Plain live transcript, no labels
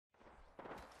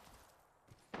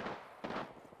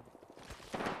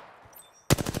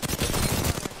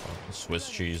Swiss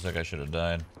cheese. That guy should have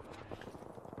died.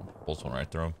 Pulls one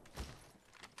right through him.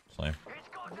 Slam.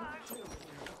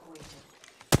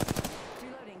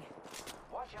 Reloading.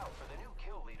 Watch out for the new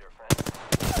kill leader, friend.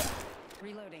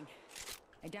 Reloading.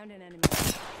 I downed an enemy.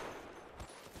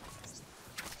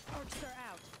 Arcs are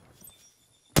out.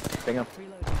 Bing him.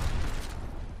 Reloading.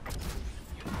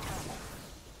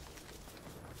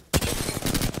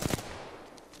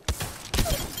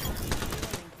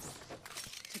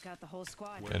 Took out the whole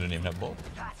squad. I didn't even have bullets.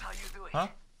 That's how you do it. Huh?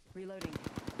 Reloading.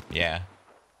 Yeah.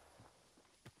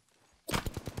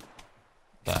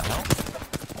 The hell?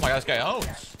 Oh my god, this guy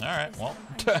owns. Alright, well.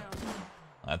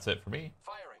 That's it for me.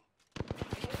 Firing.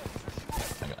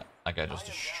 That guy just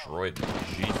destroyed me.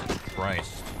 Jesus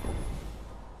Christ.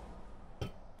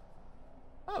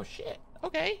 Oh shit.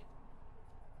 Okay.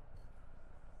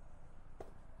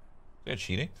 Is that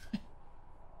cheating? I'm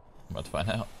about to find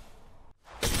out.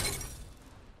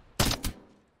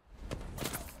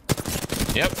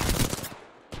 Yep.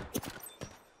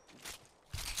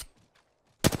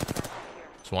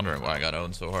 Just wondering why I got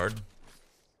owned so hard.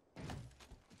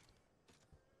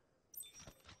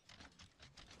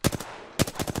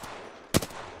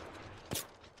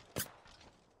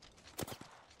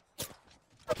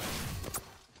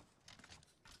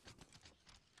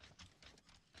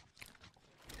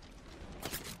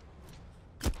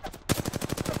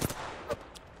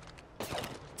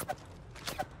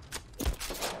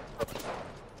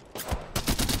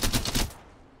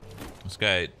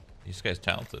 This guy's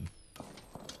talented.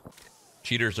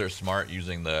 Cheaters are smart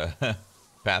using the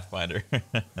Pathfinder.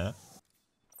 What's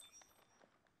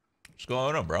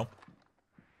going on, bro? What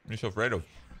are you so afraid of?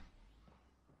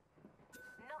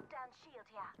 Knockdown shield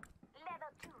here.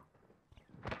 Level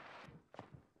 2.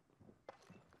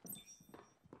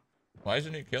 Why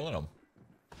isn't he killing him?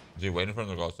 Is he waiting for him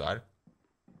to go outside?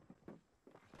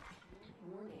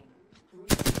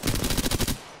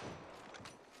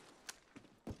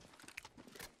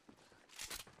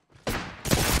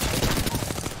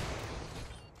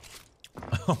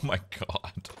 Oh my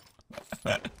god.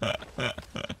 I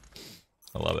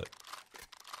love it.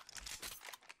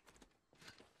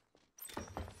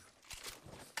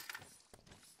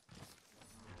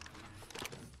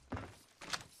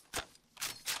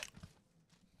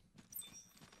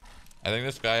 I think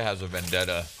this guy has a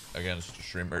vendetta against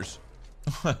streamers.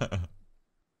 Can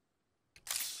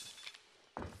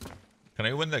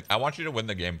I win the... I want you to win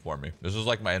the game for me. This is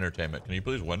like my entertainment. Can you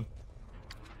please win?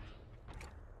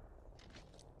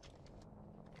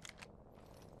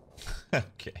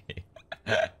 Okay.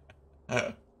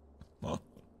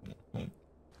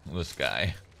 This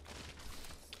guy.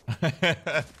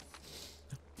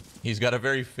 He's got a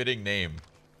very fitting name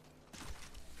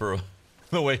for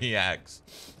the way he acts.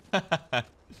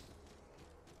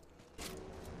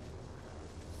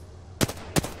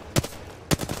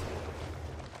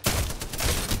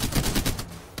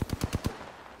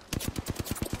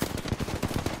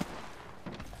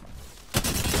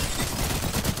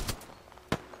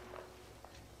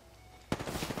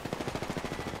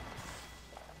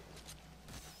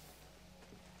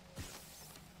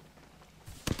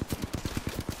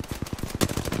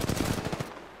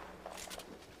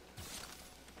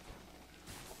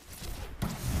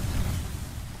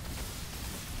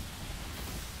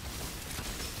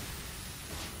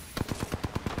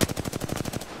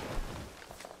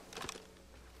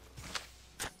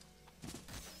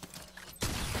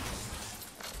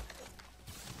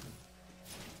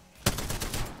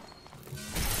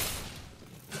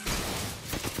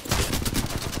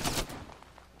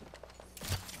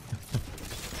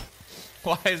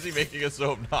 Why is he making it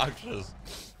so obnoxious?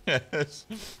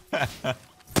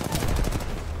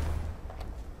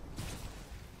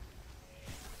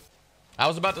 I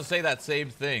was about to say that same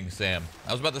thing, Sam.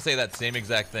 I was about to say that same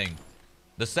exact thing.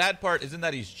 The sad part isn't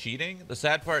that he's cheating. The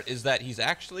sad part is that he's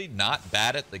actually not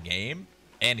bad at the game,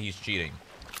 and he's cheating.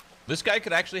 This guy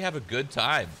could actually have a good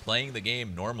time playing the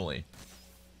game normally.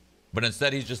 But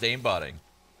instead, he's just aimbotting.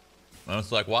 And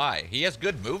it's like, why? He has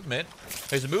good movement.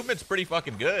 His movement's pretty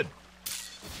fucking good.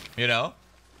 You know?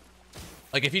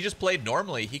 Like, if he just played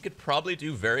normally, he could probably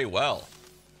do very well.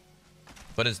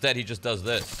 But instead, he just does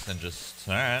this and just,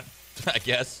 alright. I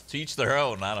guess. To each their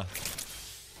own. I don't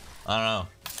know.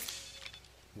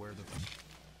 Where the...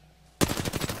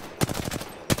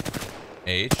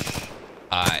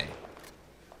 H-I.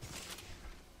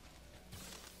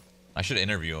 I should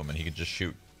interview him and he could just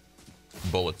shoot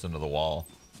bullets into the wall.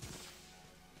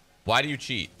 Why do you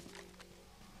cheat?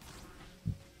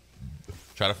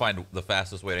 Try to find the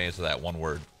fastest way to answer that one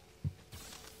word.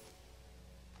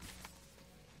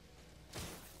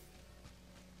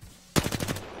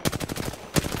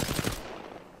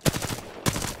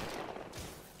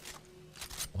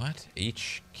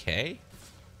 HK?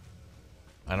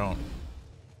 I don't.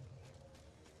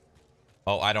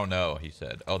 Oh, I don't know, he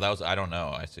said. Oh, that was I don't know.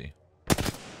 I see.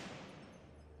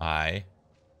 I-D-K.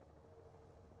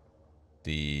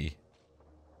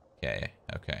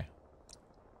 Okay.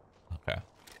 Okay.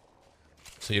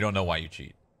 So you don't know why you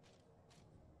cheat.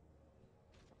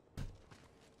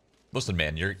 Listen,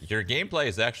 man, your gameplay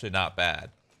is actually not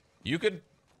bad. You could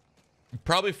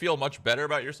probably feel much better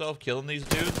about yourself killing these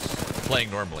dudes playing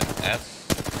normally. S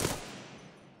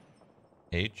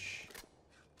H.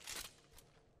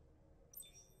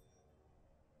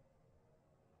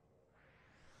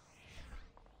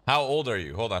 How old are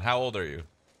you? Hold on. How old are you?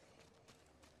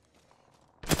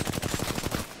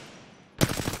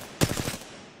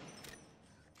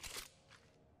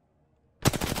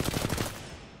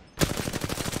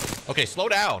 Okay, slow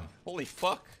down. Holy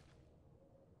fuck.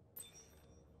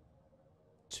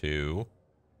 2,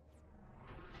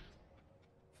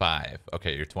 5.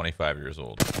 Okay, you're 25 years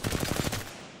old.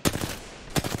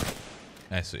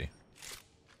 I see.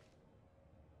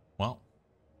 Well,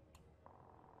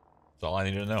 that's all I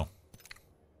needed to know.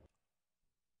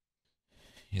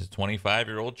 He's a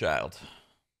 25-year-old child.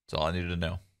 That's all I needed to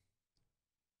know.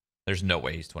 There's no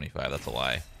way he's 25. That's a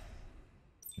lie.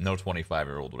 No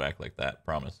 25-year-old would act like that.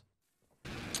 Promise.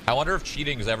 I wonder if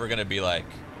cheating is ever going to be like...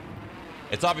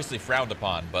 It's obviously frowned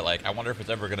upon, but like, I wonder if it's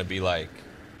ever going to be like...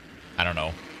 I don't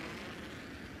know.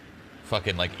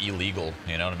 Fucking like illegal.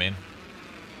 You know what I mean?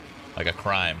 Like a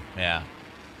crime. Yeah.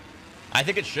 I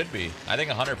think it should be. I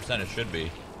think 100% it should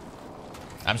be.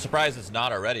 I'm surprised it's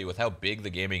not already with how big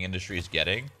the gaming industry is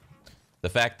getting. The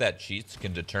fact that cheats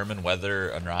can determine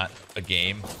whether or not a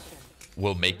game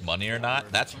will make money or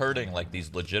not, that's hurting like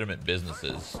these legitimate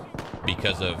businesses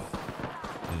because of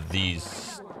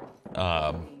these,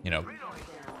 you know,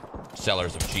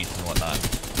 sellers of cheats and whatnot.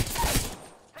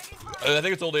 I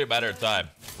think it's only a matter of time.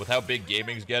 With how big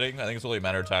gaming's getting, I think it's only a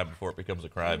matter of time before it becomes a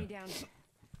crime.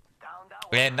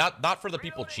 And not for the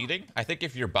people cheating. I think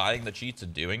if you're buying the cheats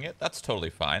and doing it, that's totally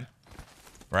fine.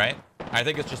 Right? I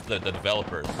think it's just the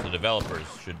developers. The developers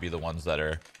should be the ones that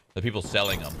are the people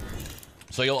selling them.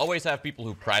 So you'll always have people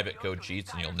who private code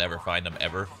cheats and you'll never find them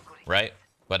ever. Right?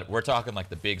 But we're talking like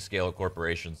the big scale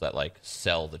corporations that like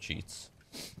sell the cheats.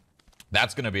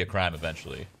 That's going to be a crime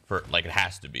eventually. For like it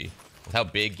has to be. With how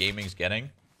big gaming's getting.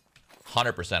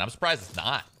 100%. I'm surprised it's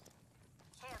not.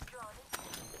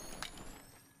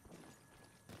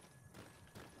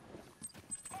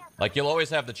 Like, you'll always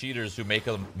have the cheaters who make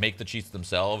the cheats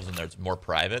themselves, and there's more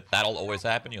private. That'll always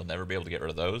happen. You'll never be able to get rid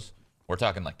of those. We're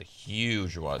talking, like, the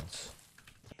huge ones.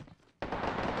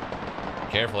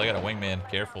 Careful, I got a wingman.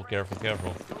 Careful, careful,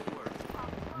 careful.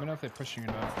 Let me know if they're pushing or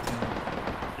not.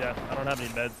 Yeah, I don't have any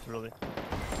meds, really.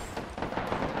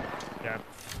 Yeah,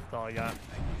 that's all I got.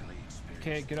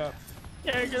 Okay, get up.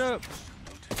 Yeah, get up!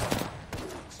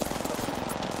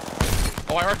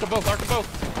 Oh, I arced them both,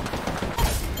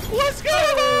 Let's go!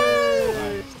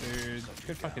 Nice, dude.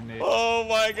 Good fucking nade. Oh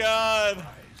my god!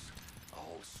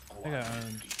 I got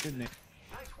owned. Good nade.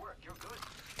 Nice work, you're good.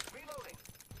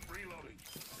 Reloading.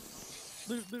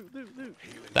 Loot.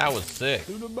 That was sick.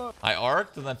 Shoot 'em up. I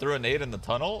arced and then threw a nade in the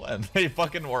tunnel, and they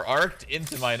fucking were arced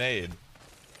into my nade.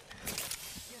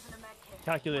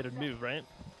 Calculated move, right?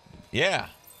 Yeah.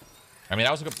 I mean,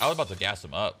 I was about to gas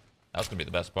him up. That was gonna be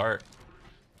the best part.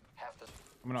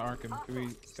 I'm gonna arc him. Can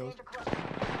we go?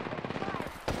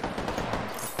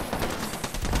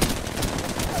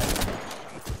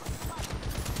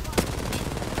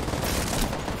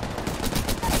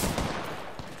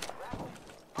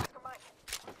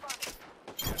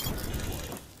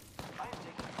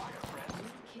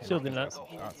 Shielding that.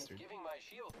 Shots, dude. Giving my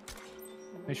shield.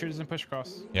 Make sure it doesn't push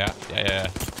across. Yeah.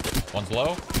 One's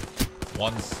low.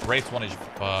 One's Wraith's one is.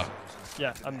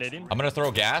 Yeah, I'm nading. I'm gonna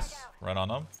throw gas right on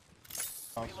them.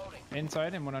 Oh.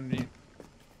 Inside and one underneath.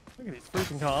 Look at these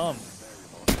freaking comms.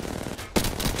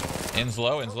 In's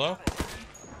low.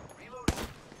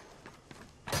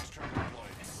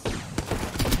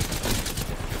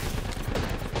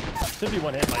 Should be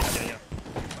one hit, Mike. Yeah.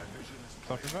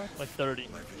 Self-revive? Like 30.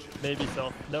 Maybe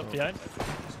so. No, behind.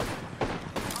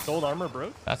 Gold armor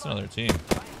broke? That's another team.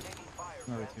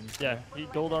 Another team. Yeah,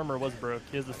 gold armor was broke.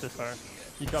 He has a fist fire.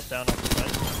 He dropped down off the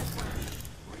side.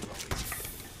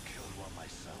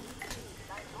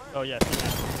 Oh yeah.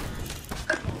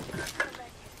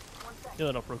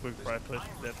 Healing up real quick before I push.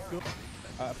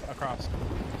 Across.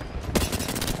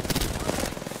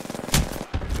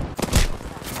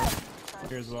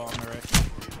 Here as well on the right.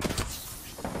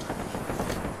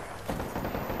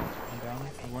 I'm down.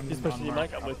 One He's pushing you,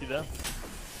 Mike. I'm with you there.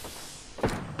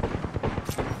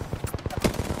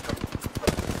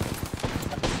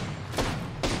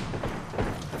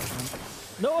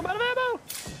 No, I'm out of ammo!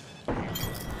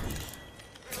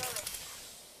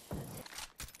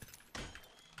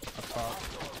 Up top.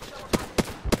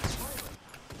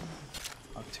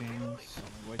 Up teams.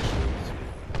 White shields.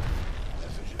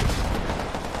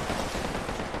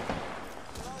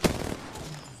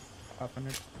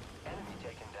 500. Enemy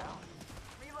taken down.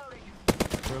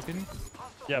 Broken.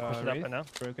 Yeah, push it up Wraith, right now.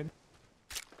 Broken.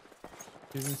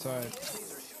 He's inside.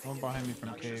 One behind me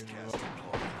from cave. as well.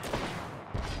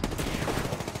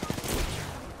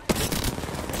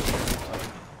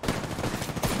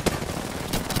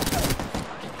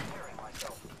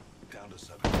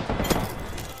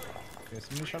 Okay,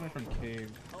 somebody shot me from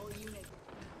cave.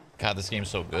 God, this game's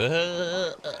so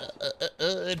good.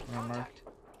 One marked.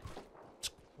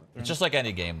 It's just like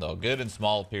any game, though. Good in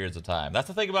small periods of time. That's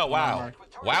the thing about WoW.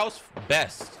 WoW's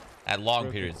best at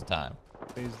long periods of time.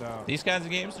 Phased out. These kinds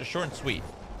of games, they're short and sweet.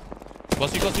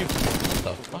 Close you, close you. What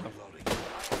the fuck?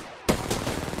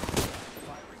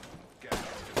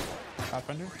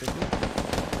 500? 50?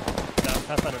 Down,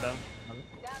 Pathfinder down.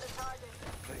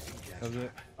 That was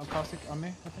it. Oh, caustic on me?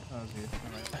 Okay. Oh, that was you.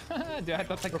 Alright. Dude, I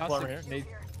thought that Go farmer caustic Nate,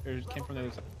 or came from the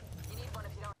other side.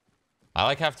 I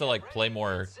like have to like play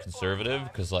more conservative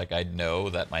because like I know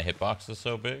that my hitbox is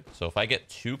so big. So if I get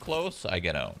too close, I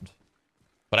get owned.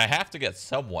 But I have to get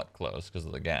somewhat close because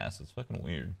of the gas. It's fucking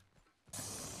weird.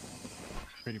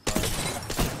 Pretty far.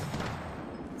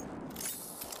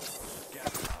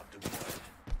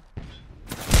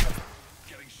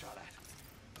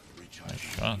 Nice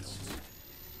shots.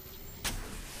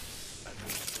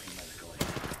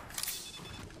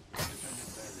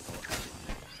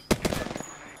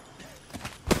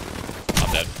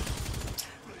 I'm dead.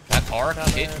 That arc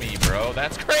hit me, bro.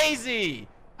 That's crazy.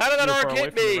 How did that You're far arc away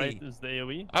hit from the me? right is the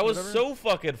AoE, I was whatever. so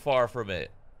fucking far from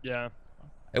it. Yeah.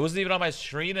 It wasn't even on my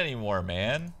screen anymore,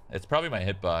 man. It's probably my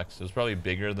hitbox. It was probably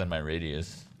bigger than my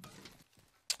radius.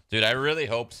 Dude, I really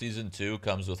hope season 2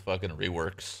 comes with fucking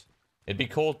reworks. It'd be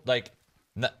cool, like,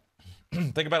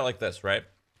 think about it like this, right?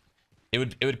 It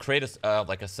would create a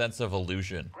like a sense of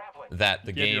illusion that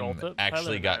the You have your game ult up,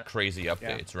 actually Tyler? got crazy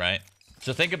updates, right?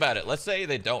 So think about it. Let's say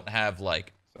they don't have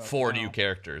like 4 new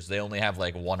characters. They only have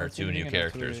like 1 or 2 new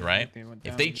characters, right?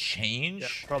 If they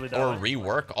change probably that or way.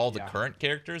 rework all the current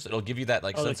characters, it'll give you that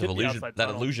like Oh, they sense of could be illusion. outside That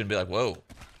tunnel. illusion, be like, whoa.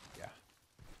 Yeah.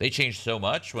 They changed so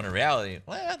much when in reality,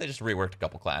 well, they just reworked a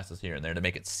couple classes here and there to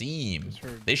make it seem.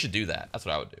 They should do that. That's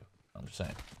what I would do. I'm just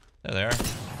saying. There they are.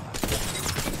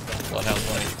 Bloodhound's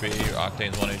 1 HP,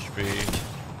 Octane's 1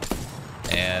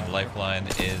 HP, and Lifeline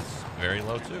is very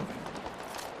low too.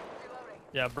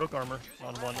 Yeah, broke armor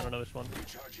on one. I don't know which one.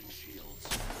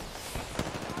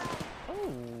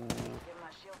 Oh.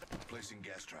 Placing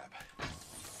gas trap.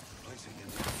 Placing in.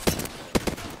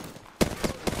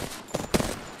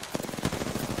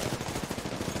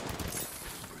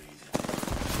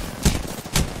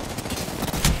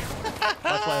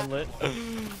 Lifeline lit.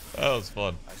 That was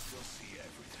fun.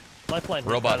 Lifeline.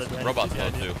 Robots better than low yeah,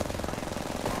 too.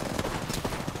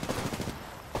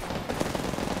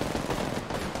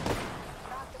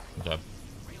 Good job.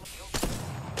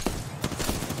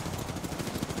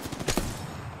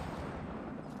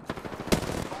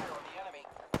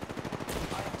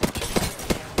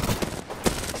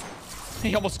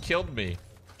 He almost killed me.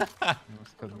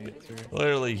 Almost killed me too.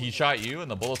 Literally, he shot you and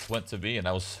the bullets went to me and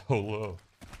I was so low.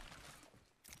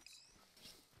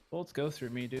 Bullets go through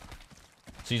me, dude.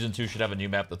 Season 2 should have a new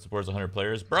map that supports 100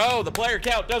 players. Bro, the player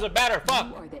count doesn't matter. Fuck.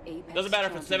 You are the Apex Doesn't matter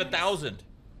if it's 7,000.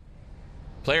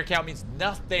 Player count means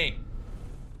nothing.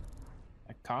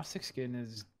 That caustic skin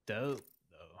is dope,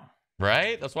 though.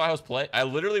 Right? That's why I was playing. I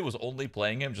literally was only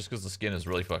playing him just because the skin is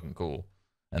really fucking cool.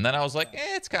 And then I was like,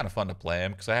 it's kind of fun to play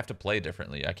him because I have to play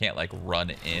differently. I can't like run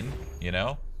in, you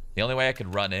know? The only way I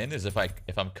could run in is if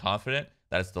I'm confident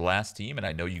that it's the last team and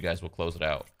I know you guys will close it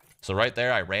out. So right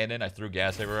there, I ran in, I threw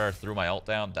gas everywhere, I threw my ult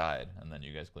down, died, and then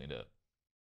you guys cleaned up.